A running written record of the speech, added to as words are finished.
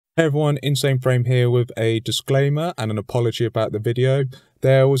Hey everyone, Insane Frame here with a disclaimer and an apology about the video.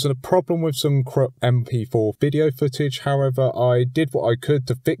 There was a problem with some cropped MP4 video footage, however I did what I could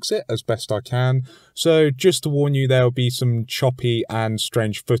to fix it as best I can. So just to warn you, there will be some choppy and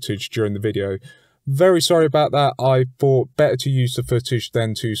strange footage during the video. Very sorry about that. I thought better to use the footage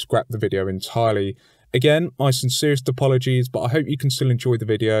than to scrap the video entirely. Again, my sincerest apologies, but I hope you can still enjoy the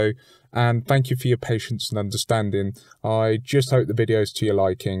video, and thank you for your patience and understanding. I just hope the video is to your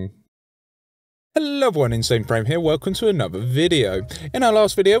liking. Hello everyone, Insane Frame here, welcome to another video. In our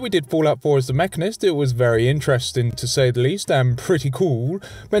last video we did Fallout 4 as the Mechanist. It was very interesting to say the least and pretty cool.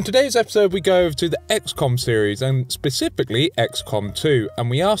 But in today's episode we go over to the XCOM series and specifically XCOM 2, and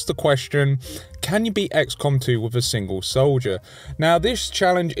we ask the question, can you beat XCOM 2 with a single soldier? Now this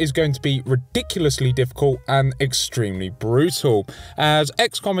challenge is going to be ridiculously difficult and extremely brutal, as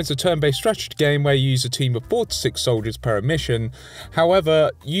XCOM is a turn-based strategy game where you use a team of 4 to 6 soldiers per mission.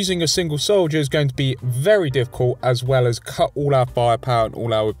 However, using a single soldier is going to be very difficult, as well as cut all our firepower and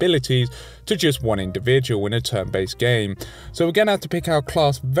all our abilities to just one individual in a turn-based game. So we're going to have to pick our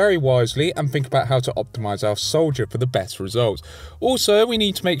class very wisely and think about how to optimize our soldier for the best results. Also, we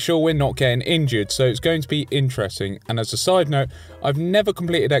need to make sure we're not getting injured, so it's going to be interesting. And as a side note, I've never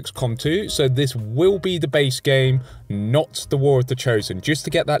completed XCOM 2, so this will be the base game, not the War of the Chosen, just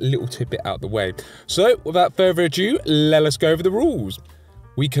to get that little tidbit out of the way. So without further ado, let us go over the rules.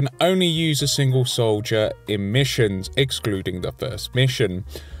 We can only use a single soldier in missions, excluding the first mission.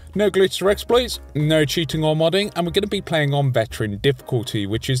 No glitches or exploits, no cheating or modding, and we're going to be playing on veteran difficulty,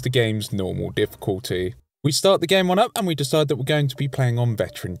 which is the game's normal difficulty. We start the game on up and we decide that we're going to be playing on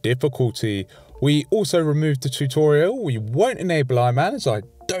veteran difficulty. We also removed the tutorial. We won't enable Iron Man, as I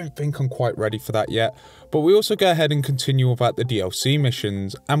don't think I'm quite ready for that yet, but we also go ahead and continue without the DLC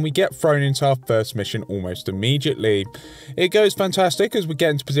missions, and we get thrown into our first mission almost immediately. It goes fantastic as we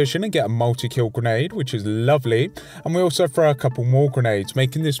get into position and get a multi-kill grenade, which is lovely, and we also throw a couple more grenades,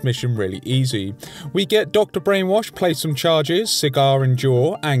 making this mission really easy. We get Dr. Brainwash, place some charges, cigar and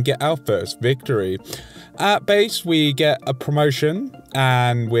jaw, and get our first victory. At base we get a promotion,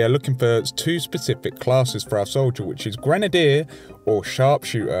 and we are looking for 2 specific classes for our soldier, which is Grenadier or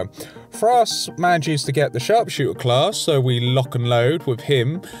Sharpshooter. Frost manages to get the Sharpshooter class, so we lock and load with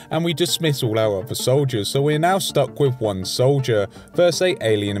him and we dismiss all our other soldiers, so we're now stuck with 1 soldier versus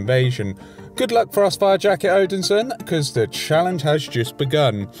alien invasion. Good luck for us, Fire Jacket Odinson, because the challenge has just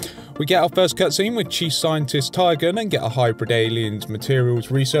begun. We get our first cutscene with Chief Scientist Tygon and get a hybrid aliens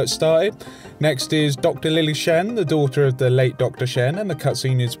materials research started. Next is Dr. Lily Shen, the daughter of the late Dr. Shen, and the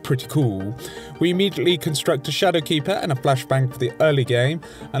cutscene is pretty cool. We immediately construct a Shadowkeeper and a flashbang for the early game,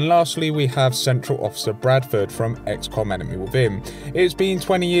 and lastly we have Central Officer Bradford from XCOM Enemy Within. It's been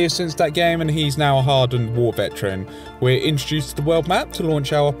 20 years since that game and he's now a hardened war veteran. We're introduced to the world map to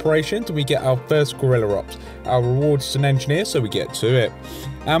launch our operations, and we get our first guerrilla ops. Our reward is an engineer, so we get to it.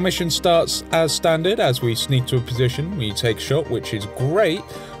 Our mission starts as standard. As we sneak to a position, we take a shot, which is great,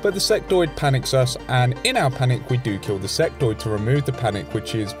 but the sectoid panics us, and in our panic we do kill the sectoid to remove the panic,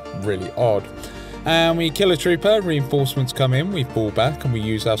 which is really odd. And we kill a trooper, reinforcements come in, we fall back and we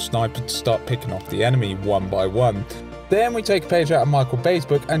use our sniper to start picking off the enemy one by one. Then we take a page out of Michael Bay's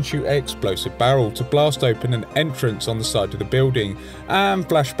book and shoot an explosive barrel to blast open an entrance on the side of the building and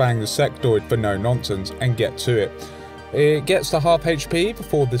flashbang the sectoid for no nonsense and get to it. It gets to half HP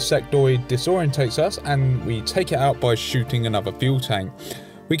before the sectoid disorientates us, and we take it out by shooting another fuel tank.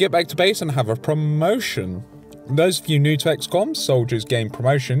 We get back to base and have a promotion. Those of you new to XCOM, soldiers gain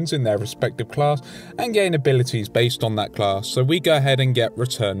promotions in their respective class and gain abilities based on that class, so we go ahead and get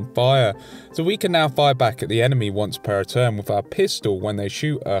return fire. So we can now fire back at the enemy once per turn with our pistol when they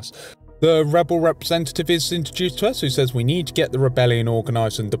shoot us. The rebel representative is introduced to us, who says we need to get the rebellion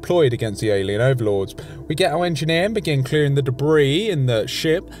organised and deployed against the alien overlords. We get our engineer and begin clearing the debris in the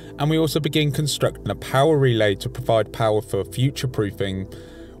ship, and we also begin constructing a power relay to provide power for future proofing.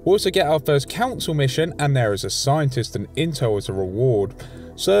 We also get our first council mission, and there is a scientist and intel as a reward.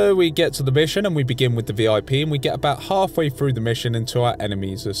 So we get to the mission and we begin with the VIP, and we get about halfway through the mission until our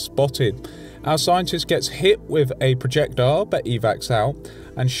enemies are spotted. Our scientist gets hit with a projectile but evacs out,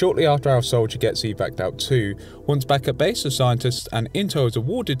 and shortly after our soldier gets evac'd out too. Once back at base, the scientist and intel is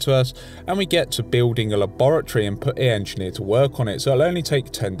awarded to us, and we get to building a laboratory and put an engineer to work on it, so it'll only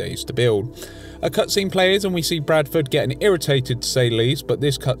take 10 days to build. A cutscene plays and we see Bradford getting irritated to say the least, but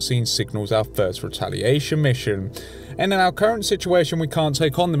this cutscene signals our first retaliation mission. And in our current situation we can't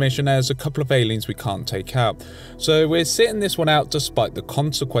take on the mission, as a couple of aliens we can't take out. So we're sitting this one out despite the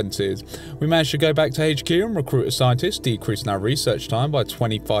consequences. We managed to go back to HQ and recruit a scientist, decreasing our research time by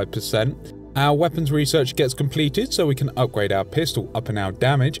 25%. Our weapons research gets completed so we can upgrade our pistol, upping our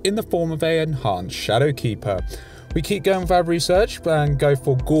damage in the form of an enhanced Shadowkeeper. We keep going with our research and go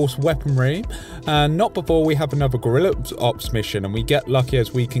for Gorse weaponry, and not before we have another guerrilla ops mission, and we get lucky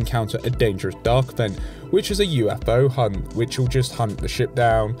as we can counter a dangerous dark event, which is a UFO hunt, which will just hunt the ship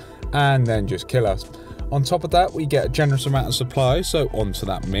down and then just kill us. On top of that, we get a generous amount of supplies, so on to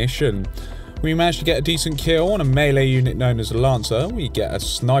that mission. We managed to get a decent kill on a melee unit known as a Lancer. We get a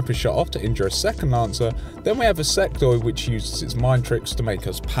sniper shot off to injure a second Lancer. Then we have a sectoid which uses its mind tricks to make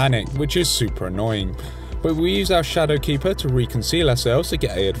us panic, which is super annoying. But we use our Shadowkeeper to reconceal ourselves to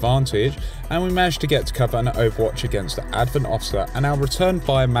get an advantage, and we managed to get to cover an overwatch against the Advent officer, and our return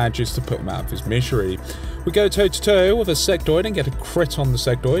fire manages to put him out of his misery. We go toe to toe with a sectoid and get a crit on the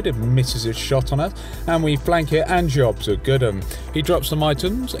sectoid. It misses his shot on us, and we flank it, and jobs are good. He drops some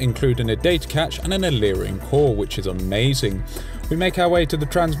items, including a data cache and an Illyrian core, which is amazing. We make our way to the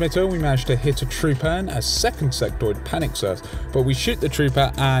transmitter. We manage to hit a trooper, and a second sectoid panics us, but we shoot the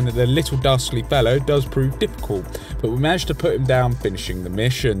trooper, and the little dastardly fellow does prove difficult, but we manage to put him down, finishing the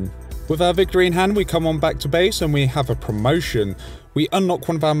mission. With our victory in hand, we come on back to base and we have a promotion. We unlock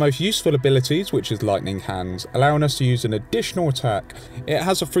one of our most useful abilities, which is Lightning Hands, allowing us to use an additional attack. It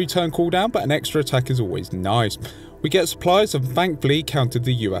has a 3-turn cooldown, but an extra attack is always nice. We get supplies and thankfully countered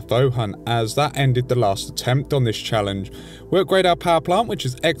the UFO hunt, as that ended the last attempt on this challenge. We upgrade our power plant, which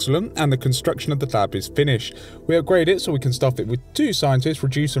is excellent, and the construction of the lab is finished. We upgrade it so we can stuff it with 2 scientists,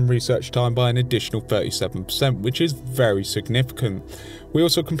 reducing research time by an additional 37%, which is very significant. We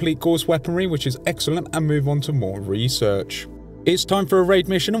also complete Gorse weaponry, which is excellent, and move on to more research. It's time for a raid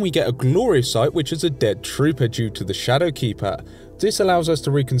mission, and we get a glorious sight, which is a dead trooper due to the Shadowkeeper. This allows us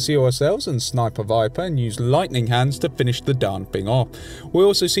to reconceal ourselves and snipe a Viper and use Lightning Hands to finish the darn thing off. We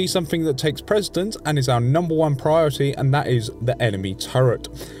also see something that takes precedence and is our #1 priority, and that is the enemy turret.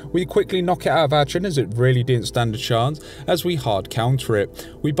 We quickly knock it out of action as it really didn't stand a chance as we hard counter it.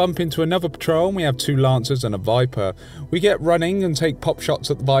 We bump into another patrol and we have 2 Lancers and a Viper. We get running and take pop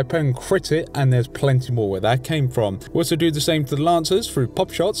shots at the Viper and crit it, and there's plenty more where that came from. We also do the same to the Lancers through pop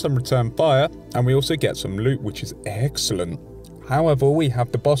shots and return fire, and we also get some loot, which is excellent. However, we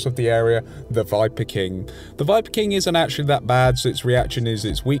have the boss of the area, the Viper King. The Viper King isn't actually that bad, so its reaction is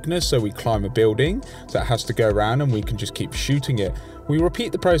its weakness, so we climb a building, so it has to go around and we can just keep shooting it. We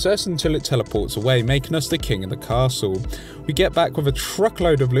repeat the process until it teleports away, making us the king of the castle. We get back with a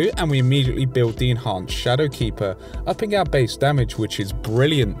truckload of loot and we immediately build the enhanced Shadowkeeper, upping our base damage, which is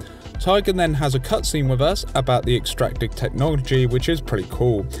brilliant. Tiger then has a cutscene with us about the extracted technology, which is pretty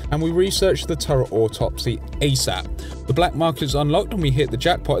cool, and we research the turret autopsy ASAP. The black market is unlocked and we hit the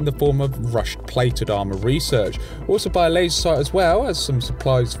jackpot in the form of rushed plated armor research. We also buy a laser sight as well as some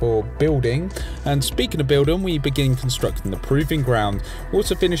supplies for building, and speaking of building, we begin constructing the proving ground. We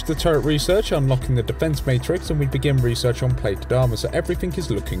also finish the turret research, unlocking the defense matrix, and we begin research on plated armor, so everything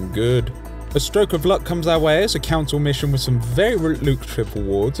is looking good. A stroke of luck comes our way as a council mission with some very lucrative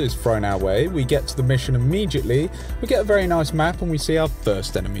rewards is thrown our way. We get to the mission immediately, we get a very nice map and we see our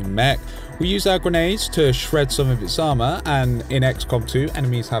first enemy mech. We use our grenades to shred some of its armour, and in XCOM 2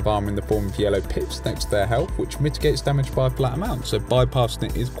 enemies have armour in the form of yellow pips next to their health, which mitigates damage by a flat amount, so bypassing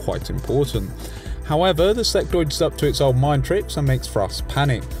it is quite important. However, the sectoid is up to its old mind tricks and makes for us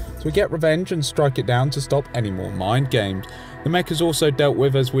panic, so we get revenge and strike it down to stop any more mind games. The mech is also dealt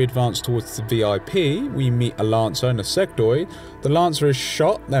with as we advance towards the VIP. We meet a Lancer and a sectoid. The Lancer is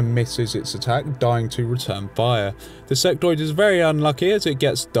shot, then misses its attack, dying to return fire. The sectoid is very unlucky as it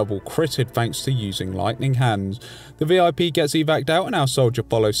gets double critted thanks to using Lightning Hands. The VIP gets evac'd out and our soldier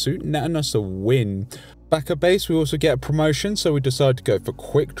follows suit, netting us a win. Back at base we also get a promotion, so we decide to go for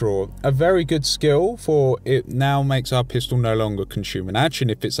quick draw. A very good skill, for it now makes our pistol no longer consume an action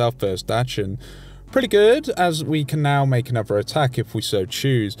if it's our first action. Pretty good, as we can now make another attack if we so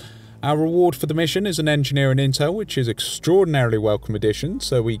choose. Our reward for the mission is an engineer and intel, which is extraordinarily welcome addition,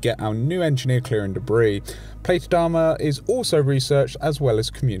 so we get our new engineer clearing debris. Plated armor is also researched as well as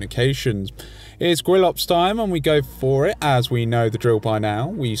communications. It's grill ops time and we go for it, as we know the drill by now.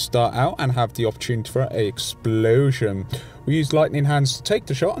 We start out and have the opportunity for an explosion. We use Lightning Hands to take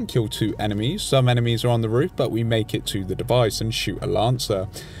the shot and kill 2 enemies. Some enemies are on the roof, but we make it to the device and shoot a Lancer.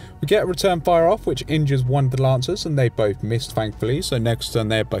 We get a return fire off, which injures one of the Lancers, and they both missed thankfully, so next turn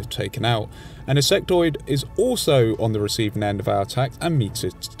they're both taken out. And a sectoid is also on the receiving end of our attack and meets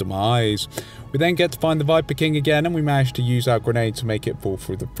its demise. We then get to find the Viper King again, and we manage to use our grenade to make it fall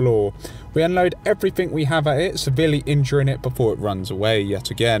through the floor. We unload everything we have at it, severely injuring it before it runs away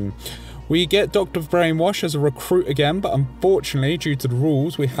yet again. We get Dr. Brainwash as a recruit again, but unfortunately due to the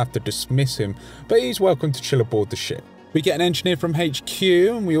rules we have to dismiss him, but he's welcome to chill aboard the ship. We get an engineer from HQ,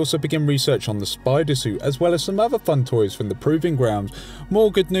 and we also begin research on the spider suit, as well as some other fun toys from the proving grounds. More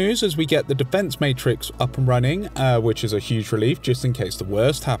good news as we get the defense matrix up and running, which is a huge relief just in case the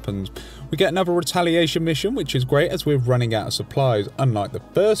worst happens. We get another retaliation mission, which is great as we're running out of supplies. Unlike the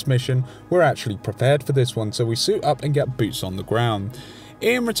first mission, we're actually prepared for this one, so we suit up and get boots on the ground.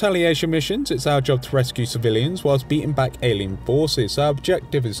 In retaliation missions, it's our job to rescue civilians whilst beating back alien forces. Our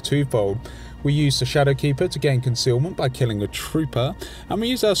objective is twofold. We use the Shadowkeeper to gain concealment by killing a trooper, and we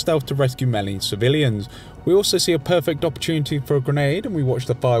use our stealth to rescue many civilians. We also see a perfect opportunity for a grenade, and we watch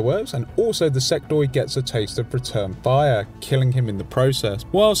the fireworks, and also the sectoid gets a taste of return fire, killing him in the process,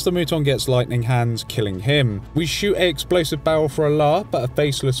 whilst the Mouton gets lightning hands, killing him. We shoot an explosive barrel for a laugh, but a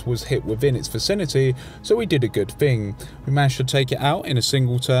faceless was hit within its vicinity, so we did a good thing. We managed to take it out in a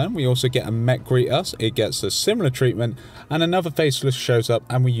single turn. We also get a mech greet us, it gets a similar treatment, and another faceless shows up,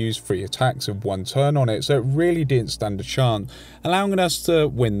 and we use 3 attacks in 1 turn on it, so it really didn't stand a chance, allowing us to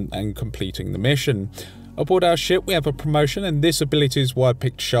win and completing the mission. Aboard our ship we have a promotion, and this ability is why I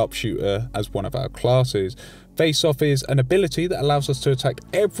picked Sharpshooter as one of our classes. Face Off is an ability that allows us to attack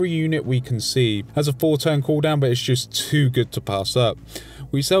every unit we can see. Has a 4-turn cooldown, but it's just too good to pass up.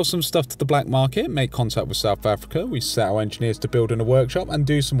 We sell some stuff to the black market, make contact with South Africa, we set our engineers to build in a workshop and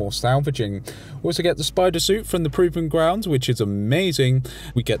do some more salvaging. We also get the spider suit from the proving grounds, which is amazing.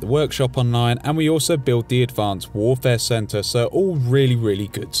 We get the workshop online, and we also build the advanced warfare center, so all really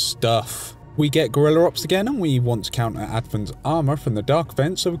good stuff. We get Guerrilla Ops again, and we want to counter Advent's armor from the Dark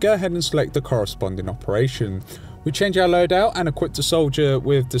Event, so we go ahead and select the corresponding operation. We change our loadout and equip the soldier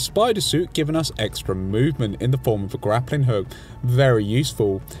with the spider suit, giving us extra movement in the form of a grappling hook. Very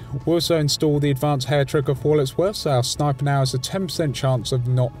useful. We also install the advanced hair trigger for all it's worth, so our sniper now has a 10% chance of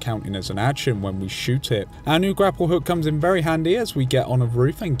not counting as an action when we shoot it. Our new grapple hook comes in very handy as we get on a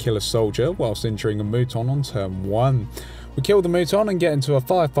roof and kill a soldier whilst injuring a Mouton on turn 1. We kill the Mouton and get into a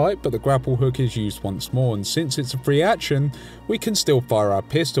firefight, but the grapple hook is used once more, and since it's a free action, we can still fire our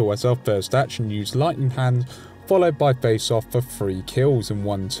pistol as our first action, use lightning hand, followed by face off for 3 kills in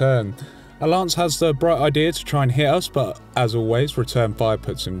 1 turn. Lance has the bright idea to try and hit us, but as always, return fire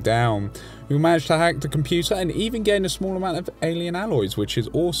puts him down. We managed to hack the computer and even gain a small amount of alien alloys, which is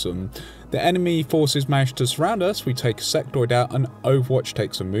awesome. The enemy forces managed to surround us, we take a sectoid out, and Overwatch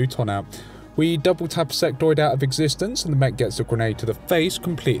takes a Mouton out. We double tap a sectoid out of existence, and the mech gets a grenade to the face,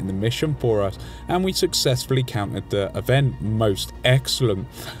 completing the mission for us, and we successfully countered the event. Most excellent.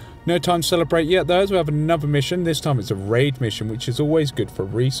 No time to celebrate yet though, as we have another mission. This time it's a raid mission, which is always good for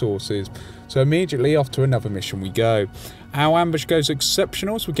resources. So immediately off to another mission we go. Our ambush goes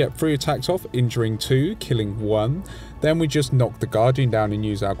exceptional, so we get 3 attacks off, injuring 2, killing 1. Then we just knock the Guardian down and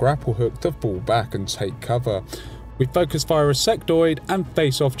use our grapple hook to fall back and take cover. We focus fire a sectoid, and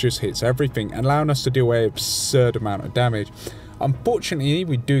face off just hits everything, allowing us to deal an absurd amount of damage. Unfortunately,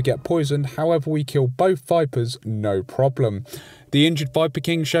 we do get poisoned, however we kill both Vipers no problem. The injured Viper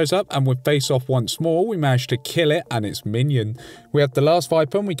King shows up, and with face off once more, we manage to kill it and its minion. We have the last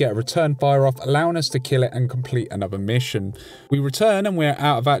Viper, and we get a return fire off, allowing us to kill it and complete another mission. We return, and we're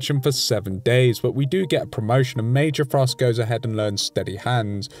out of action for 7 days, but we do get a promotion, and Major Frost goes ahead and learns Steady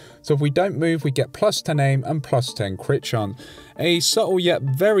Hands. So if we don't move, we get +10 aim and +10 crit chance. A subtle yet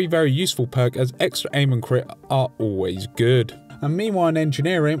very useful perk, as extra aim and crit are always good. And meanwhile in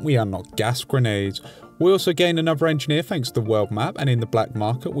engineering, we unlock gas grenades. We also gain another engineer thanks to the world map, and in the black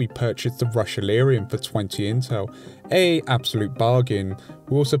market we purchased the Rush-Illyrium for 20 intel. A absolute bargain.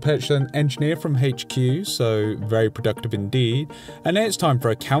 We also purchased an engineer from HQ, so very productive indeed. And then it's time for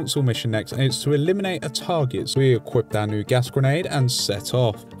a council mission next, and it's to eliminate a target. So we equipped our new gas grenade and set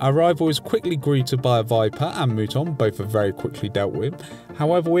off. Our rival is quickly greeted by a Viper and Mouton, both are very quickly dealt with.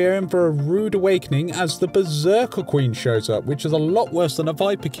 However, we are in for a rude awakening as the Berserker Queen shows up, which is a lot worse than a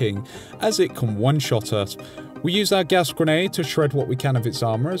Viper King, as it can one-shot us. We use our gas grenade to shred what we can of its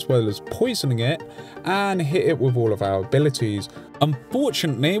armor, as well as poisoning it, and hit it with all of our abilities.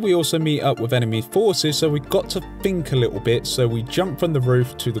 Unfortunately, we also meet up with enemy forces, so we've got to think a little bit, so we jump from the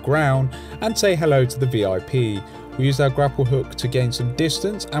roof to the ground and say hello to the VIP. We use our grapple hook to gain some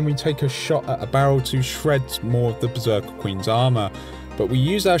distance, and we take a shot at a barrel to shred more of the Berserker Queen's armor. But we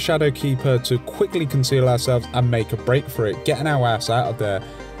use our Shadowkeeper to quickly conceal ourselves and make a break for it, getting our ass out of there.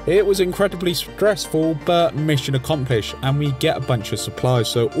 It was incredibly stressful, but mission accomplished, and we get a bunch of supplies,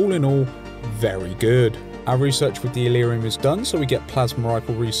 so all in all, very good. Our research with the Illyrium is done, so we get plasma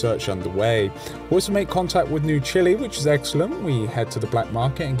rifle research underway. We also make contact with New Chile, which is excellent. We head to the black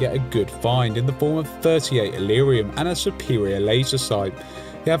market and get a good find in the form of 38 Illyrium and a superior laser sight.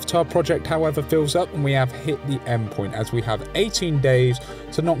 The Avatar project, however, fills up and we have hit the endpoint as we have 18 days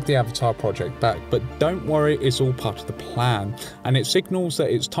to knock the Avatar project back. But don't worry, it's all part of the plan, and it signals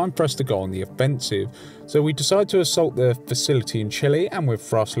that it's time for us to go on the offensive. So we decide to assault the facility in Chile, and with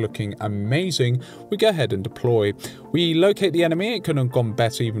thrust looking amazing, we go ahead and deploy. We locate the enemy. It couldn't have gone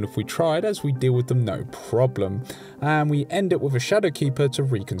better even if we tried, as we deal with them no problem. And we end it with a Shadow Keeper to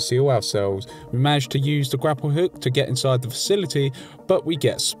reconceal ourselves. We manage to use the grapple hook to get inside the facility, but we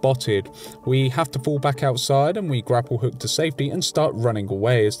get spotted. We have to fall back outside and we grapple hook to safety and start running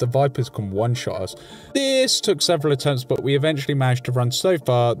away as the Vipers can one-shot us. This took several attempts, but we eventually managed to run so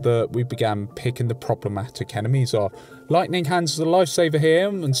far that we began picking the problematic enemies off. Lightning Hands is a lifesaver here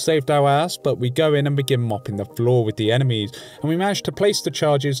and saved our ass, but we go in and begin mopping the floor with the enemies, and we managed to place the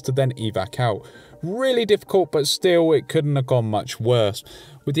charges to then evac out. Really difficult, but still it couldn't have gone much worse.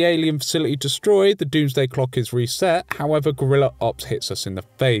 With the alien facility destroyed, the doomsday clock is reset, however guerrilla ops hits us in the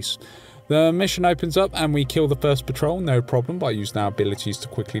face. The mission opens up and we kill the first patrol, no problem, by using our abilities to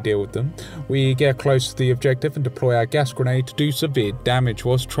quickly deal with them. We get close to the objective and deploy our gas grenade to do severe damage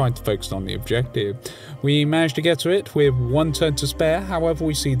whilst trying to focus on the objective. We manage to get to it with one turn to spare, however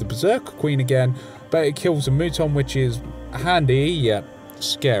we see the Berserker Queen again, but it kills a Mouton, which is handy yet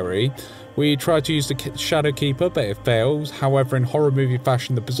scary. We try to use the Shadow Keeper, but it fails. However, in horror movie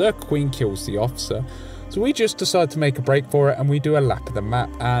fashion, the Berserker Queen kills the officer. So we just decide to make a break for it and we do a lap of the map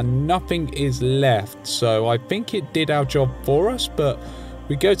and nothing is left. So I think it did our job for us, but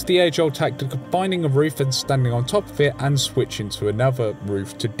we go to the age-old tactic of finding a roof and standing on top of it and switching to another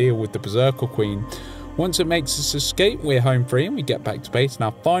roof to deal with the Berserker Queen. Once it makes its escape, we're home free and we get back to base and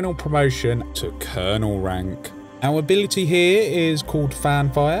our final promotion to Colonel rank. Our ability here is called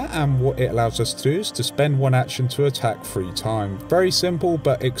Fanfire, and what it allows us to do is to spend one action to attack 3 times. Very simple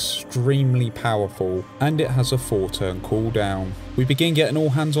but extremely powerful, and it has a 4-turn cooldown. We begin getting all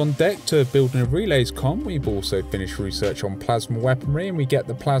hands on deck to building a relays comm. We've also finished research on plasma weaponry and we get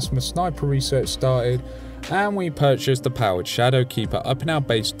the plasma sniper research started, and we purchase the powered Shadow Keeper, upping our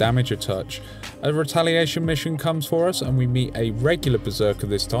base damage a touch. A retaliation mission comes for us and we meet a regular Berserker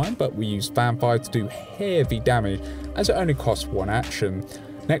this time, but we use Vampire to do heavy damage as it only costs 1 action.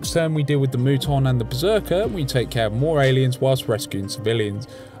 Next turn we deal with the Mouton and the Berserker, we take care of more aliens whilst rescuing civilians.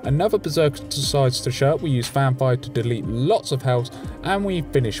 Another Berserker decides to show up, we use Vampire to delete lots of health, and we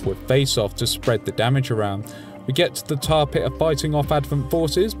finish with Face Off to spread the damage around. We get to the tar pit of fighting off Advent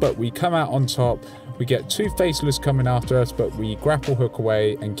forces, but we come out on top. We get 2 Faceless coming after us, but we grapple hook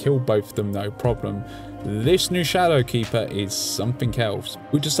away and kill both of them no problem. This new Shadow Keeper is something else.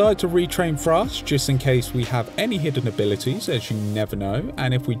 We decide to retrain Thrust just in case we have any hidden abilities, as you never know,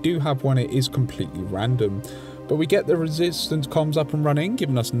 and if we do have one it is completely random. But we get the resistance comms up and running,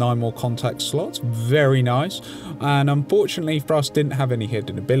 giving us 9 more contact slots, very nice. And unfortunately Thrust didn't have any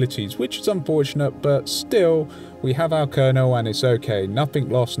hidden abilities, which is unfortunate, but still, we have our Colonel and it's okay, nothing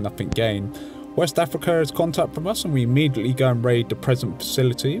lost, nothing gained. West Africa has contact from us and we immediately go and raid the present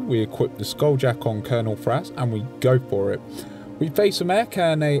facility. We equip the Skulljack on Colonel Thrust and we go for it. We face a mech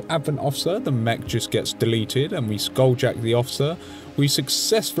and a Advent officer, the mech just gets deleted and we Skulljack the officer. We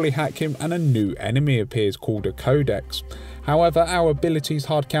successfully hack him and a new enemy appears called a Codex. However, our abilities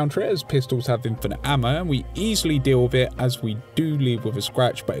hard counter it as pistols have infinite ammo and we easily deal with it as we do leave with a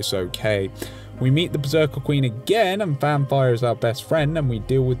scratch, but it's okay. We meet the Berserker Queen again and Vampire is our best friend and we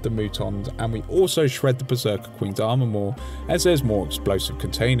deal with the Moutons, and we also shred the Berserker Queen's armor more as there's more explosive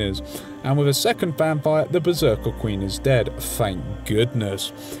containers. And with a second Vampire, the Berserker Queen is dead, thank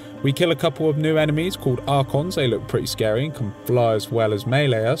goodness. We kill a couple of new enemies called Archons. They look pretty scary and can fly as well as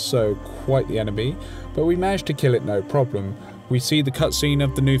melee us, so quite the enemy, but we managed to kill it no problem. We see the cutscene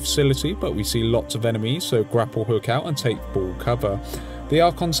of the new facility, but we see lots of enemies, so grapple hook out and take full cover. The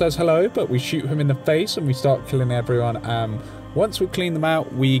Archon says hello, but we shoot him in the face and we start killing everyone, and once we clean them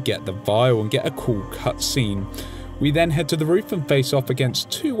out, we get the vial and get a cool cutscene. We then head to the roof and face off against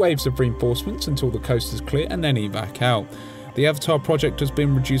 2 waves of reinforcements until the coast is clear and then evac out. The Avatar project has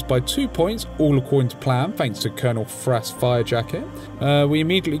been reduced by 2 points, all according to plan, thanks to Colonel Thrust's fire jacket. We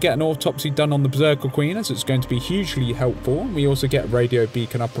immediately get an autopsy done on the Berserker Queen, as it's going to be hugely helpful. We also get a radio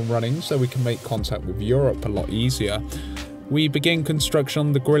beacon up and running, so we can make contact with Europe a lot easier. We begin construction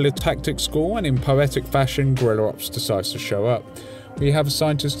on the Guerrilla Tactics School, and in poetic fashion, Guerrilla Ops decides to show up. We have a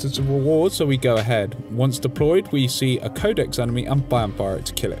scientist as a reward, so we go ahead. Once deployed, we see a Codex enemy and fire it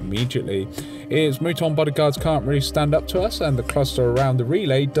to kill it immediately. Its Mouton bodyguards can't really stand up to us, and the cluster around the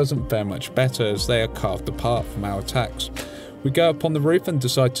relay doesn't fare much better as they are carved apart from our attacks. We go up on the roof and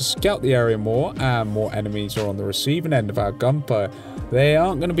decide to scout the area more, and more enemies are on the receiving end of our gunfire. They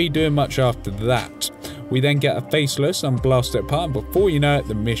aren't going to be doing much after that. We then get a faceless and blast it apart, and before you know it,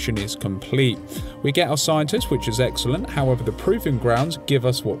 the mission is complete. We get our scientist, which is excellent. However, the proving grounds give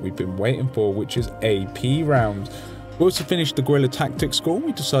us what we've been waiting for, which is AP rounds. We also finished the guerrilla tactics score.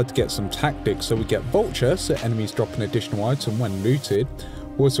 We decided to get some tactics, so we get vulture, so enemies drop an additional item when looted.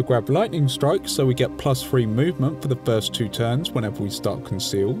 We also grab lightning strike, so we get +3 movement for the first 2 turns whenever we start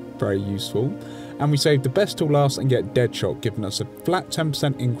conceal, very useful. And we save the best till last and get dead shot, giving us a flat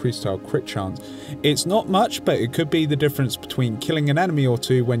 10% increase to our crit chance. It's not much, but it could be the difference between killing an enemy or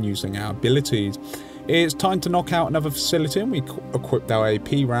two when using our abilities. It's time to knock out another facility, and we equipped our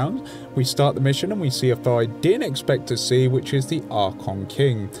AP round. We start the mission and we see a foe I didn't expect to see, which is the Archon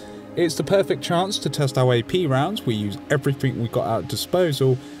King. It's the perfect chance to test our AP rounds. We use everything we got at our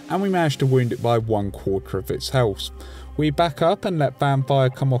disposal, and we managed to wound it by 1/4 of its health. We back up and let Vampire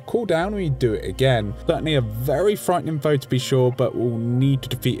come off cooldown, and we do it again. Certainly a very frightening foe to be sure, but we'll need to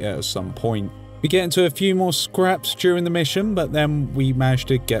defeat it at some point. We get into a few more scraps during the mission, but then we manage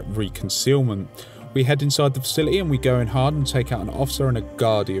to get reconcealment. We head inside the facility and we go in hard and take out an officer and a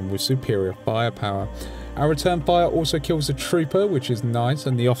guardian with superior firepower. Our return fire also kills a trooper, which is nice,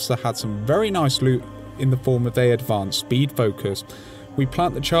 and the officer had some very nice loot in the form of an advanced speed focus. We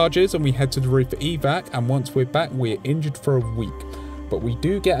plant the charges and we head to the roof for evac, and once we're back we're injured for a week. But we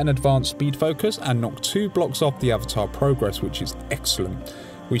do get an advanced speed focus and knock 2 blocks off the avatar progress, which is excellent.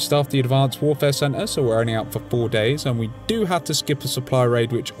 We staff the Advanced Warfare Center, so we're only out for 4 days, and we do have to skip a supply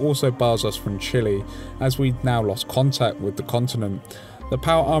raid which also bars us from Chile, as we've now lost contact with the continent. The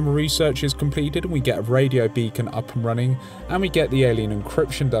power armor research is completed and we get a radio beacon up and running, and we get the alien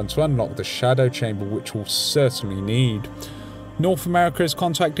encryption done to unlock the shadow chamber, which we'll certainly need. North America is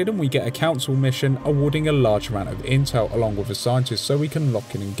contacted and we get a council mission awarding a large amount of intel along with a scientist, so we can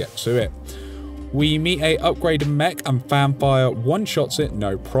lock in and get to it. We meet a upgraded mech and Fanfire one-shots it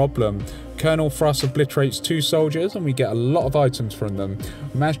no problem. Colonel Thrust obliterates 2 soldiers and we get a lot of items from them.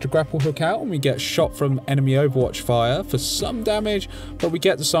 We manage to grapple hook out and we get shot from enemy overwatch fire for some damage, but we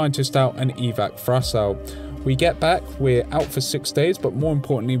get the scientist out and evac Thrust out. We get back, we're out for 6 days, but more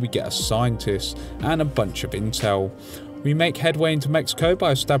importantly we get a scientist and a bunch of intel. We make headway into Mexico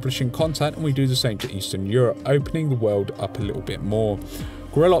by establishing contact, and we do the same to Eastern Europe, opening the world up a little bit more.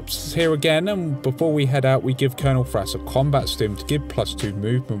 Guerrilla Ops is here again, and before we head out we give Colonel Frass a combat stim to give +2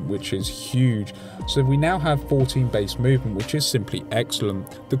 movement, which is huge. So we now have 14 base movement, which is simply excellent.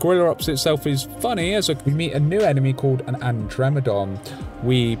 The Guerrilla Ops itself is funny as we meet a new enemy called an Andromedon.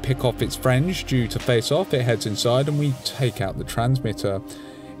 We pick off its friends due to face off, it heads inside and we take out the transmitter.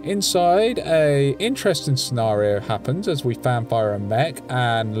 Inside, a interesting scenario happens as we fanfire a mech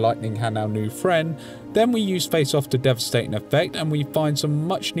and lightning hand our new friend. Then we use face off to devastating effect and we find some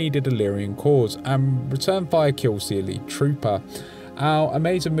much needed Illyrian cores, and return fire kills the elite trooper. Our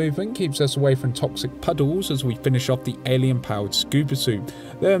amazing movement keeps us away from toxic puddles as we finish off the alien powered scuba suit.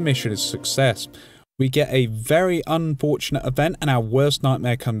 Their mission is a success. We get a very unfortunate event and our worst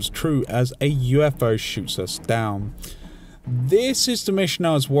nightmare comes true as a UFO shoots us down. This is the mission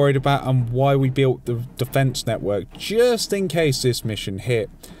I was worried about and why we built the defense network, just in case this mission hit.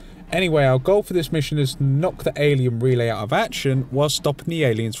 Anyway, our goal for this mission is to knock the alien relay out of action while stopping the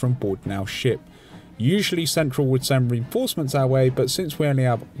aliens from boarding our ship. Usually Central would send reinforcements our way, but since we only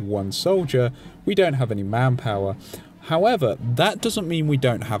have 1 soldier, we don't have any manpower. However, that doesn't mean we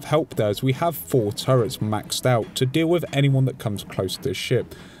don't have help there, as we have 4 turrets maxed out to deal with anyone that comes close to the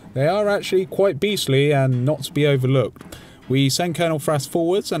ship. They are actually quite beastly and not to be overlooked. We send Colonel Frass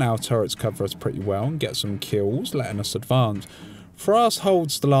forwards and our turrets cover us pretty well and get some kills, letting us advance. Frass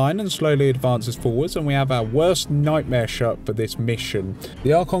holds the line and slowly advances forwards, and we have our worst nightmare shot for this mission.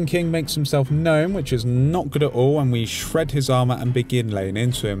 The Archon King makes himself known, which is not good at all, and we shred his armour and begin laying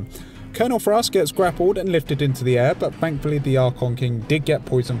into him. Colonel Frass gets grappled and lifted into the air, but thankfully the Archon King did get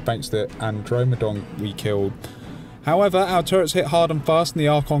poisoned thanks to Andromedon we killed. However, our turrets hit hard and fast and the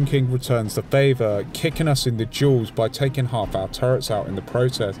Archon King returns the favour, kicking us in the jewels by taking half our turrets out in the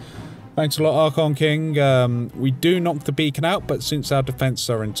process. Thanks a lot, Archon King. We do knock the beacon out, but since our defences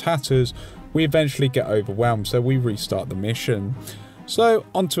are in tatters, we eventually get overwhelmed, so we restart the mission. So,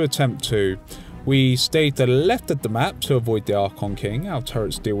 on to attempt 2. We stay to the left of the map to avoid the Archon King. Our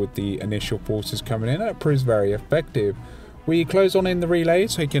turrets deal with the initial forces coming in and it proves very effective. We close on in the relay,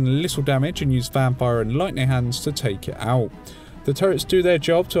 taking little damage, and use Vampire and Lightning Hands to take it out. The turrets do their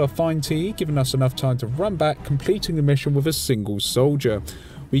job to a fine tee, giving us enough time to run back, completing the mission with a single soldier.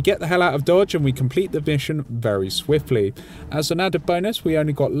 We get the hell out of dodge and we complete the mission very swiftly. As an added bonus, we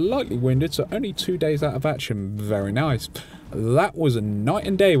only got lightly wounded, so only 2 days out of action. Very nice. That was a night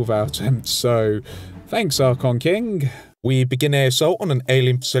and day with our attempts, so thanks Archon King. We begin an assault on an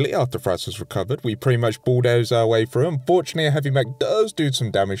alien facility after Thras has recovered. We pretty much bulldoze our way through. Unfortunately, a heavy mech does do some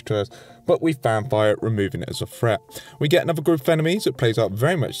damage to us, but we fanfire it, removing it as a threat. We get another group of enemies. It plays out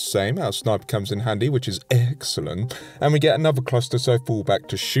very much the same. Our sniper comes in handy, which is excellent. And we get another cluster, so fall back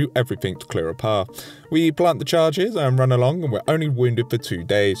to shoot everything to clear a path. We plant the charges and run along, and we're only wounded for 2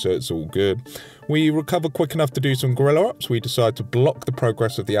 days, so it's all good. We recover quick enough to do some guerrilla ops. We decide to block the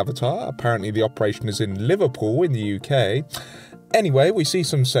progress of the Avatar. Apparently the operation is in Liverpool in the UK. Anyway, we see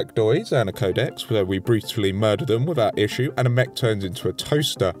some sectoids and a codex, where we brutally murder them without issue, and a mech turns into a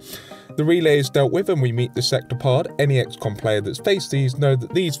toaster. The relay is dealt with and we meet the sector pod. Any XCOM player that's faced these know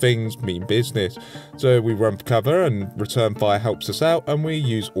that these things mean business. So we run for cover and return fire helps us out, and we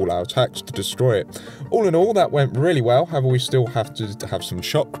use all our attacks to destroy it. All in all, that went really well. However, we still have to have some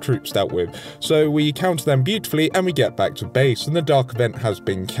shock troops dealt with. So we counter them beautifully and we get back to base, and the dark event has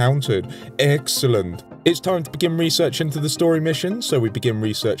been countered. Excellent. It's time to begin research into the story mission, so we begin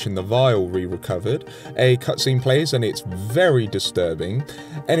researching the vial we recovered. A cutscene plays and it's very disturbing.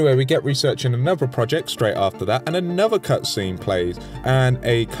 Anyway, we get researching another project straight after that, and another cutscene plays, and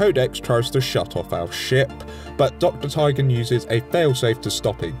a codex tries to shut off our ship. But Dr. Tigan uses a failsafe to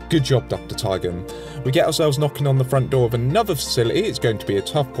stop it. Good job, Dr. Tigan. We get ourselves knocking on the front door of another facility. It's going to be a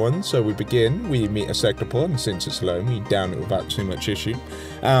tough one, so we begin. We meet a sectopod, and since it's alone, we down it without too much issue.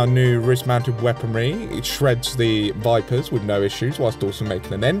 Our new wrist-mounted weaponry, it shreds the Vipers with no issues, whilst also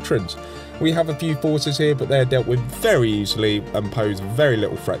making an entrance. We have a few forces here, but they're dealt with very easily and pose very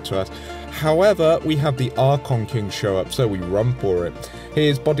little threat to us. However, we have the Archon King show up, so we run for it.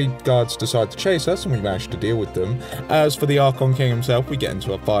 His bodyguards decide to chase us, and we manage to deal with them. As for the Archon King himself, we get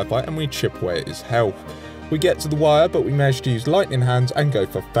into a firefight and we chip away at his health. We get to the wire, but we manage to use lightning hands and go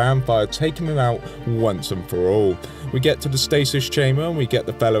for fanfire, taking him out once and for all. We get to the stasis chamber and we get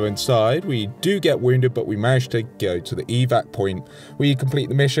the fellow inside. We do get wounded, but we manage to go to the evac point. We complete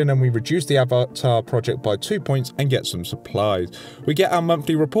the mission and we reduce the Avatar project by 2 points and get some supplies. We get our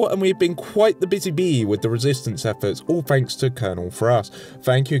monthly report, and we've been quite the busy bee with the resistance efforts, all thanks to Colonel Thras.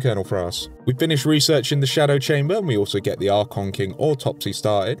 Thank you, Colonel Thras. We finish researching the Shadow Chamber, and we also get the Archon King autopsy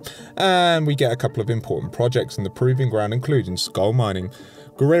started, and we get a couple of important projects in the Proving Ground, including skull mining.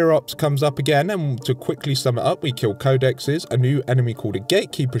 Guerrilla Ops comes up again, and to quickly sum it up, we kill codexes. A new enemy called a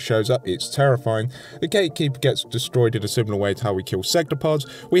Gatekeeper shows up. It's terrifying. The Gatekeeper gets destroyed in a similar way to how we kill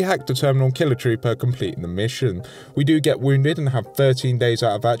sectopods. We hack the terminal, kill a trooper, completing the mission. We do get wounded and have 13 days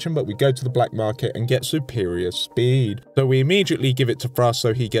out of action, but we go to the black market and get superior speed. So we immediately give it to Thras,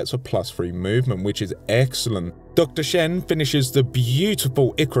 so he gets a +3 movement, which is excellent. Dr. Shen finishes the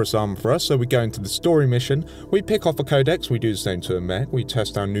beautiful Icarus armor for us, so we go into the story mission. We pick off a codex, we do the same to a mech, we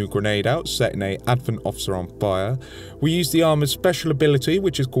test our new grenade out, setting a advent officer on fire. We use the armor's special ability,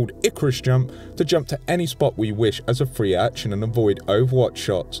 which is called Icarus Jump, to jump to any spot we wish as a free action and avoid Overwatch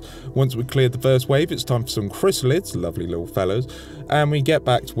shots. Once we cleared the first wave, it's time for some chrysalids, lovely little fellows, and we get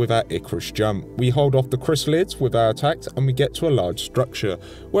back with our Icarus Jump. We hold off the chrysalids with our attacks, and we get to a large structure,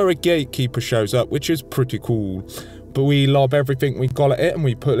 where a gatekeeper shows up, which is pretty cool. But we lob everything we've got at it and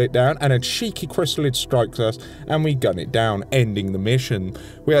we pull it down, and a cheeky chrysalid strikes us and we gun it down, ending the mission.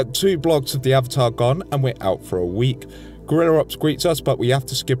 We had 2 blocks of the Avatar gone and we're out for a week. Guerrilla Ops greets us, but we have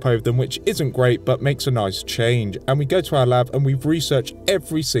to skip over them, which isn't great but makes a nice change. And we go to our lab and we've researched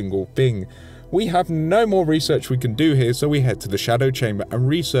every single thing. We have no more research we can do here, so we head to the Shadow Chamber and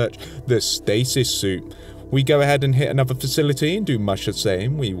research the stasis suit. We go ahead and hit another facility and do much the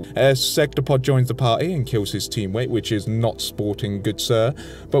same. A sectopod joins the party and kills his teammate, which is not sporting, good sir.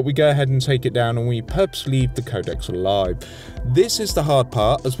 But we go ahead and take it down, and we purposely leave the codex alive. This is the hard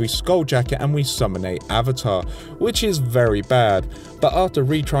part, as we skulljack it and we summon a avatar, which is very bad. But after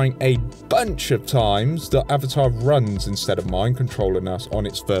retrying a bunch of times, the avatar runs instead of mind controlling us on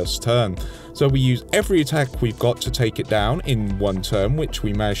its first turn. So we use every attack we've got to take it down in one turn, which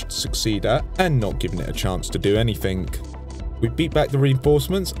we managed to succeed at, and not giving it a chance to do anything. We beat back the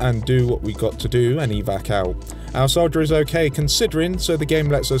reinforcements and do what we got to do and evac out. Our soldier is okay considering, so the game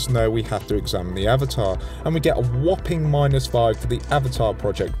lets us know we have to examine the avatar, and we get a whopping -5 for the avatar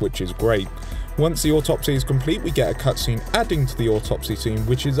project, which is great. Once the autopsy is complete, we get a cutscene adding to the autopsy scene,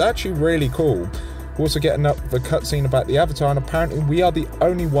 which is actually really cool. We also get another cutscene about the avatar, and apparently we are the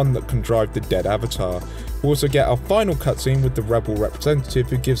only one that can drive the dead avatar. We also get our final cutscene with the rebel representative,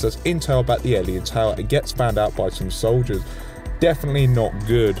 who gives us intel about the alien tower and gets found out by some soldiers. Definitely not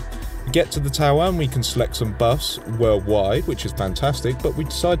good. We get to the tower and we can select some buffs worldwide, which is fantastic, but we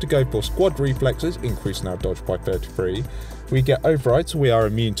decide to go for squad reflexes, increasing our dodge by 33. We get override, so we are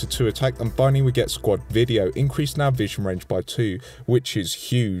immune to 2 attack, and finally we get squad video, increasing our vision range by 2, which is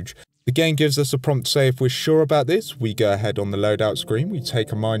huge. The The game gives us a prompt to say if we're sure about this. We go ahead on the loadout screen, we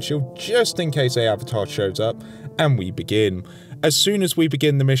take a mind shield just in case a avatar shows up, and we begin. As soon as we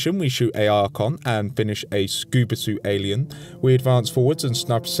begin the mission, we shoot a Archon and finish a scuba suit alien. We advance forwards and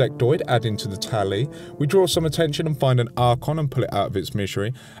snipe a sectoid, adding to the tally. We draw some attention and find an Archon and pull it out of its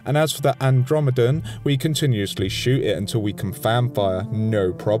misery. And as for the Andromedon, we continuously shoot it until we can fan fire,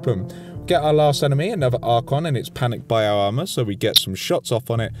 no problem. Get our last enemy, another Archon, and it's panicked by our armor, so we get some shots off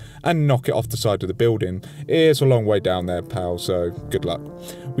on it and knock it off the side of the building. It's a long way down there, pal, so good luck.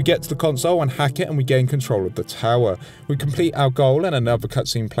 We get to the console and hack it, and we gain control of the tower. We complete our goal and another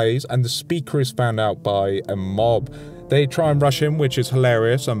cutscene plays, and the speaker is found out by a mob. They try and rush him, which is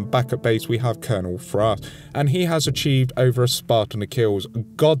hilarious, and back at base we have Colonel Thrust, and he has achieved over a Spartan of kills.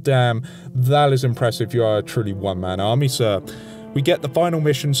 Goddamn, that is impressive. You are a truly one-man army, sir. We get the final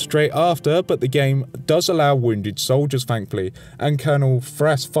mission straight after, but the game does allow wounded soldiers, thankfully, and Colonel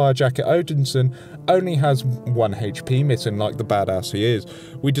Thrust Firejacket Odinson only has 1 HP missing like the badass he is.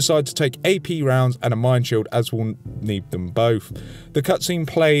 We decide to take AP rounds and a mind shield as we'll need them both. The cutscene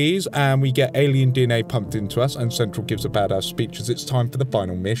plays and we get alien DNA pumped into us, and Central gives a badass speech as it's time for the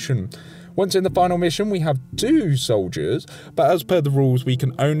final mission. Once in the final mission, we have 2 soldiers, but as per the rules, we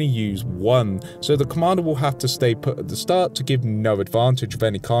can only use 1, so the commander will have to stay put at the start to give no advantage of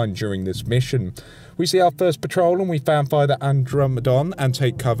any kind during this mission. We see our first patrol and we fanfire the Andromedon and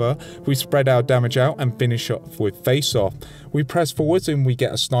take cover. We spread our damage out and finish off with face-off. We press forwards and we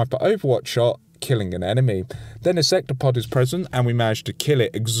get a sniper overwatch shot, killing an enemy. Then a sectopod is present and we manage to kill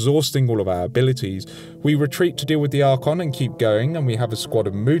it, exhausting all of our abilities. We retreat to deal with the Archon and keep going, and we have a squad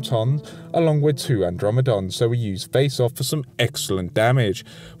of Mutons along with 2 Andromedons, so we use face-off for some excellent damage.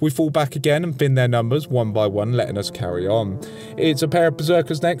 We fall back again and thin their numbers one by one, letting us carry on. It's a pair of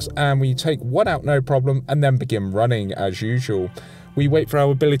Berserkers next, and we take 1 out no problem and then begin running as usual. We wait for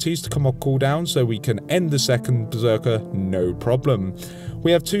our abilities to come off cooldown so we can end the second Berserker no problem.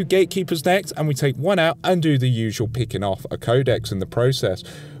 We have 2 gatekeepers next, and we take 1 out and do the usual picking off a codex in the process.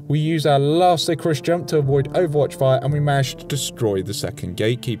 We use our last Icarus jump to avoid overwatch fire, and we manage to destroy the second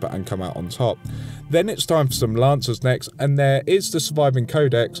gatekeeper and come out on top. Then it's time for some Lancers next, and there is the surviving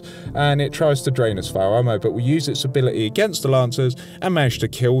codex, and it tries to drain us of our ammo, but we use its ability against the Lancers and manage to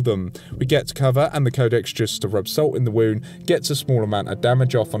kill them. We get to cover, and the codex, just to rub salt in the wound, gets a small amount of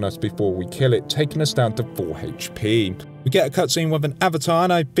damage off on us before we kill it, taking us down to 4 HP. We get a cutscene with an avatar,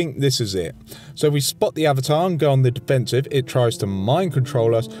 and I think this is it. So we spot the avatar and go on the defensive. It tries to mind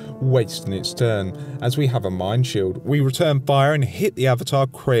control us, wasting its turn. As we have a mind shield, we return fire and hit the avatar,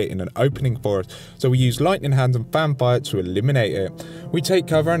 creating an opening for us. So we use lightning hands and fanfire to eliminate it. We take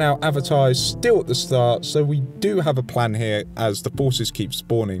cover, and our avatar is still at the start, so we do have a plan here as the forces keep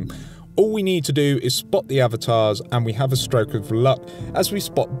spawning. All we need to do is spot the avatars, and we have a stroke of luck as we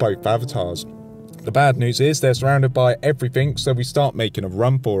spot both avatars. The bad news is they're surrounded by everything, so we start making a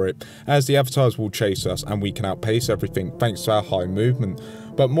run for it, as the avatars will chase us and we can outpace everything thanks to our high movement.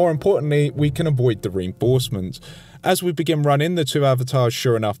 But more importantly, we can avoid the reinforcements. As we begin running, the 2 avatars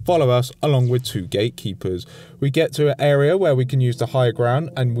sure enough follow us, along with 2 gatekeepers. We get to an area where we can use the higher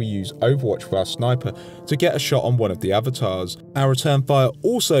ground, and we use Overwatch with our sniper to get a shot on one of the avatars. Our return fire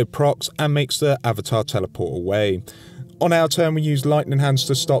also procs and makes the avatar teleport away. On our turn, we use lightning hands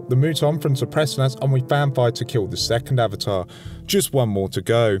to stop the Muton from suppressing us, and we fanfire to kill the second avatar. Just 1 more to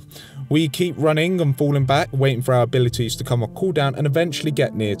go. We keep running and falling back, waiting for our abilities to come off cooldown and eventually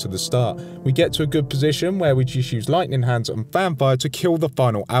get near to the start. We get to a good position where we just use lightning hands and fanfire to kill the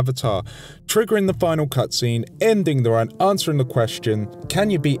final avatar, triggering the final cutscene, ending the run, answering the question,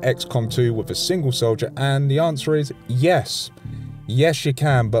 can you beat XCOM 2 with a single soldier? And the answer is yes. Yes you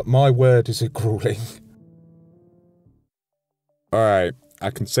can, but my word is it grueling. Alright, I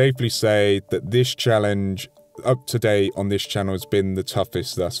can safely say that this challenge up to date on this channel has been the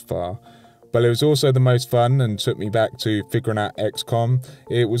toughest thus far. But it was also the most fun and took me back to figuring out XCOM.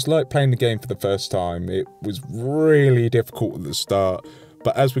 It was like playing the game for the first time. It was really difficult at the start,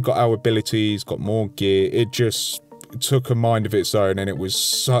 but as we got our abilities, got more gear, it just took a mind of its own, and it was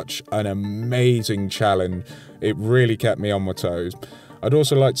such an amazing challenge. It really kept me on my toes. I'd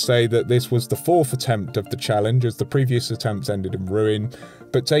also like to say that this was the 4th attempt of the challenge, as the previous attempts ended in ruin,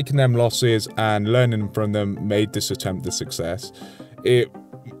 but taking them losses and learning from them made this attempt a success. It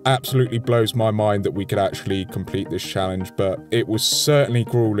absolutely blows my mind that we could actually complete this challenge, but it was certainly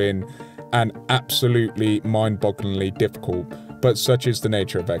grueling and absolutely mind-bogglingly difficult, but such is the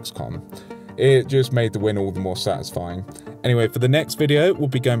nature of XCOM. It just made the win all the more satisfying. Anyway, for the next video, we'll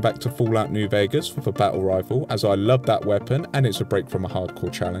be going back to Fallout New Vegas with a battle rifle, as I love that weapon and it's a break from a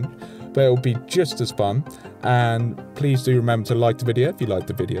hardcore challenge. But it'll be just as fun. And please do remember to like the video if you like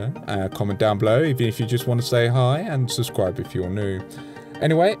the video, comment down below even if you just want to say hi, and subscribe if you're new.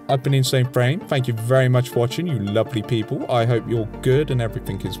 Anyway, I've been Insane Frame. Thank you very much for watching, you lovely people. I hope you're good and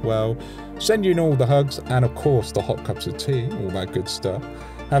everything is well. Send you all the hugs and of course the hot cups of tea, all that good stuff.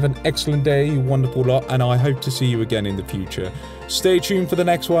 Have an excellent day, you wonderful lot, and I hope to see you again in the future. Stay tuned for the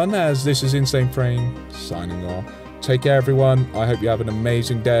next one, as this is Insane Frame, signing off. Take care, everyone. I hope you have an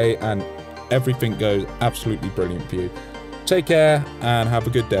amazing day and everything goes absolutely brilliant for you. Take care and have a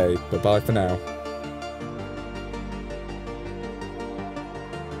good day. Bye-bye for now.